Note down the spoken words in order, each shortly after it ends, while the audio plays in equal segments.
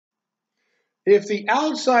If the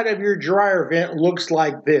outside of your dryer vent looks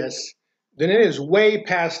like this, then it is way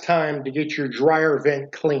past time to get your dryer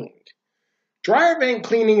vent cleaned. Dryer vent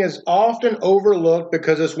cleaning is often overlooked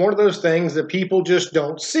because it's one of those things that people just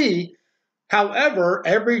don't see. However,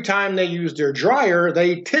 every time they use their dryer,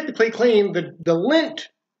 they typically clean the lint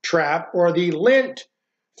trap or the lint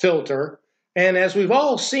filter. And as we've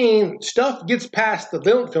all seen, stuff gets past the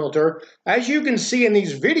lint filter. As you can see in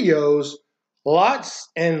these videos, lots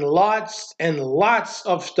and lots and lots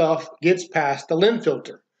of stuff gets past the lint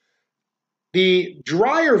filter. The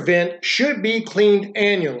dryer vent should be cleaned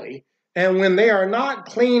annually, and when they are not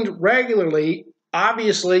cleaned regularly,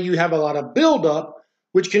 obviously you have a lot of buildup,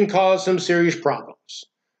 which can cause some serious problems.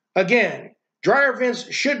 Again, dryer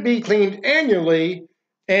vents should be cleaned annually,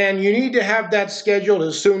 and you need to have that scheduled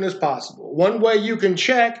as soon as possible. One way you can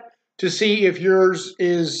check to see if yours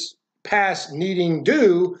is past needing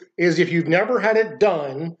due is if you've never had it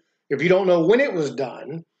done, if you don't know when it was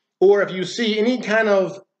done, or if you see any kind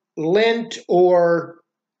of lint or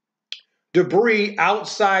debris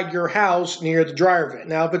outside your house near the dryer vent.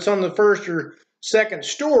 Now, if it's on the first or second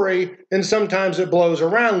story, then sometimes it blows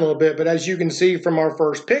around a little bit. But as you can see from our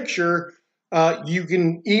first picture, you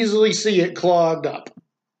can easily see it clogged up.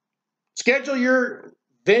 Schedule your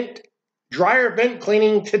dryer vent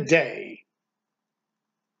cleaning today.